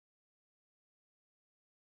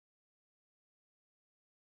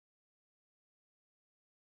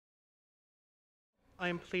I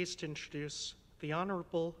am pleased to introduce the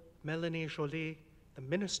Honourable Mélanie Joly, the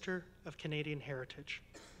Minister of Canadian Heritage.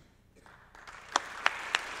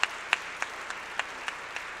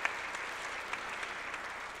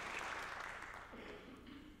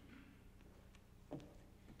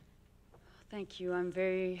 Thank you. I'm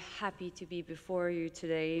very happy to be before you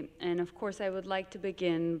today. And of course, I would like to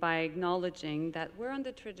begin by acknowledging that we're on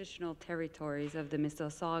the traditional territories of the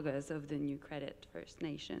Mississaugas of the New Credit First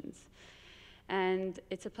Nations. And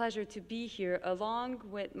it's a pleasure to be here along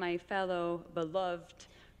with my fellow beloved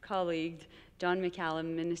colleague, John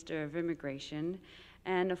McCallum, Minister of Immigration,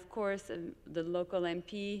 and of course, the local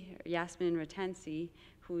MP, Yasmin Ratansi,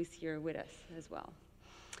 who is here with us as well.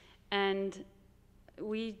 And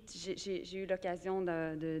oui, j'ai eu l'occasion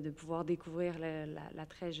de pouvoir découvrir la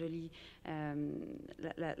très jolie,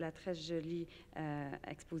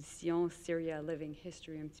 exposition Syria Living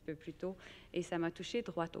History un petit peu plus tôt, et ça m'a touché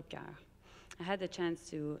droit au cœur. I had the chance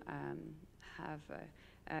to have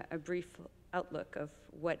a brief outlook of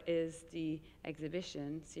what is the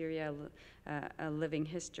exhibition, Syria A Living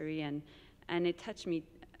History, and it touched me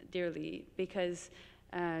dearly because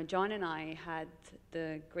John and I had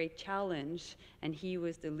the great challenge, and he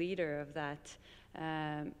was the leader of that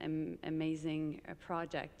amazing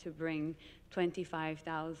project to bring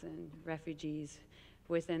 25,000 refugees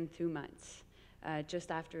within 2 months,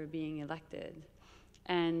 just after being elected.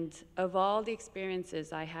 And of all the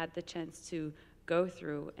experiences I had the chance to go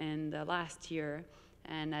through in the last year,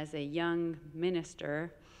 and as a young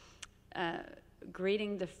minister,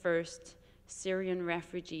 greeting the first Syrian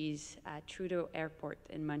refugees at Trudeau Airport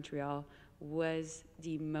in Montreal was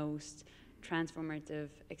the most transformative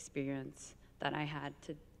experience that I had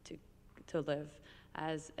to live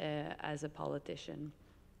as a politician.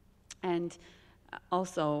 And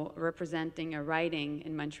also representing a riding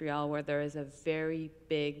in Montreal where there is a very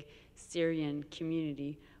big Syrian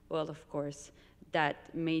community, well, of course,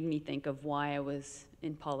 that made me think of why I was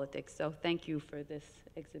in politics. So thank you for this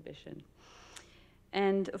exhibition.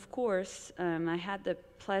 And of course, I had the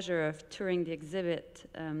pleasure of touring the exhibit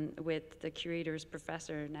with the curators,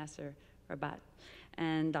 Professor Nasser Rabat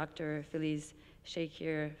and Dr. Feliz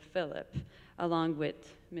Shakir Philip, along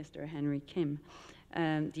with Mr. Henry Kim,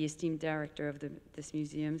 the esteemed director of this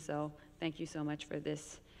museum. So thank you so much for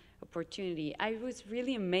this opportunity. I was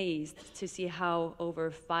really amazed to see how over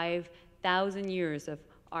 5,000 years of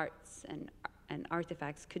arts and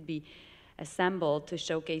artifacts could be assembled to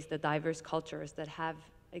showcase the diverse cultures that have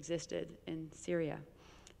existed in Syria.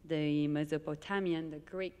 The Mesopotamian, the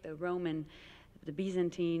Greek, the Roman, the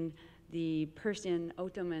Byzantine, the Persian,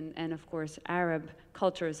 Ottoman, and of course Arab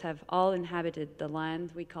cultures have all inhabited the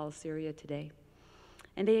land we call Syria today.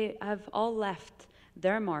 And they have all left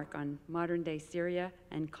their mark on modern-day Syria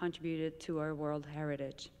and contributed to our world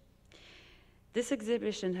heritage. This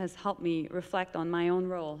exhibition has helped me reflect on my own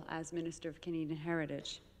role as Minister of Canadian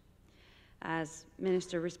Heritage. As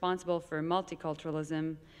minister responsible for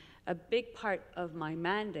multiculturalism, a big part of my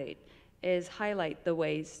mandate is highlight the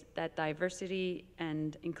ways that diversity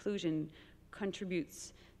and inclusion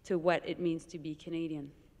contributes to what it means to be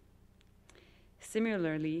Canadian.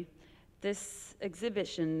 Similarly, this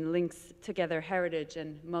exhibition links together heritage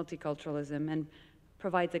and multiculturalism and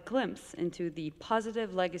provides a glimpse into the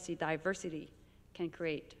positive legacy diversity can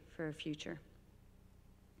create for a future.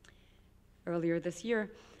 Earlier this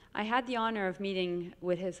year, I had the honor of meeting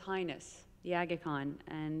with His Highness, the Aga Khan,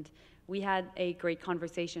 and we had a great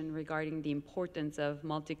conversation regarding the importance of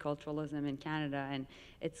multiculturalism in Canada and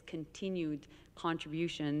its continued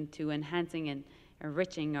contribution to enhancing and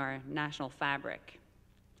enriching our national fabric.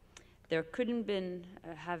 There couldn't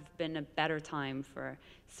have been a better time for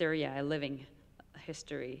Syria, a living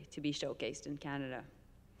history, to be showcased in Canada.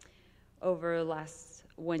 Over the last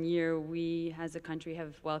 1 year, we as a country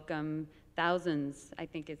have welcomed thousands, I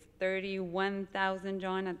think it's 31,000,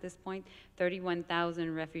 John, at this point,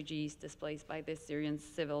 31,000 refugees displaced by the Syrian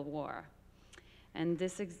civil war. And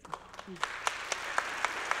this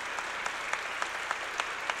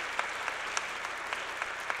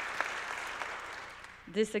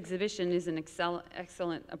exhibition is an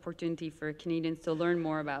excellent opportunity for Canadians to learn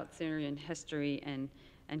more about Syrian history and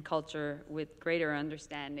culture with greater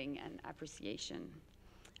understanding and appreciation.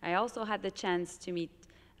 I also had the chance to meet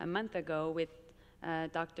a month ago with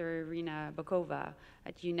Dr. Irina Bokova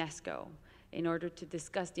at UNESCO in order to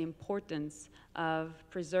discuss the importance of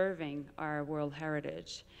preserving our world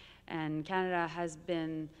heritage. And Canada has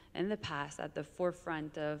been, in the past, at the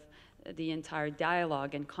forefront of the entire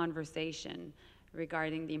dialogue and conversation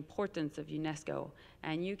regarding the importance of UNESCO.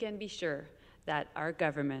 And you can be sure that our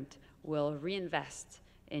government will reinvest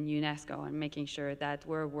in UNESCO and making sure that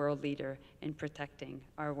we're a world leader in protecting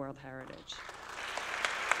our world heritage.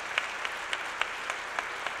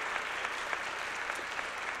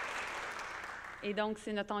 Et donc,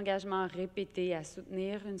 c'est notre engagement répété à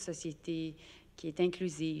soutenir une société qui est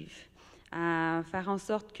inclusive, à faire en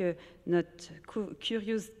sorte que notre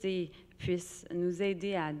curiosité puisse nous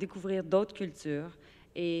aider à découvrir d'autres cultures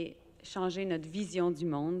et changer notre vision du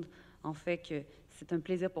monde. En fait, que c'est un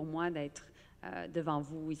plaisir pour moi d'être devant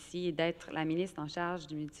vous ici et d'être la ministre en charge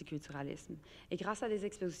du multiculturalisme. Et grâce à des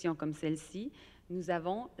expositions comme celle-ci, nous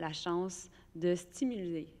avons la chance de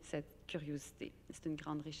stimuler cette curiosité. C'est une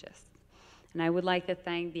grande richesse. And I would like to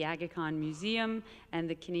thank the Aga Khan Museum and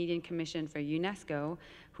the Canadian Commission for UNESCO,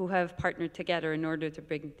 who have partnered together in order to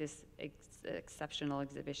bring this exceptional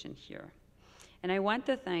exhibition here. And I want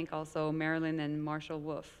to thank also Marilyn and Marshall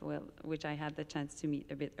Wolf, which I had the chance to meet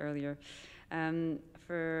a bit earlier,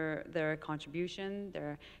 for their contribution,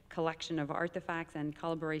 their collection of artifacts, and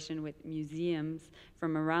collaboration with museums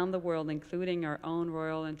from around the world, including our own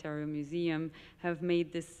Royal Ontario Museum, have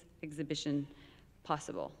made this exhibition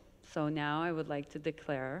possible. So now I would like to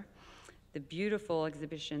declare the beautiful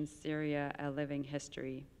exhibition, Syria, A Living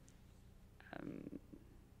History,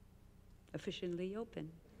 officially open.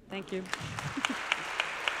 Thank you.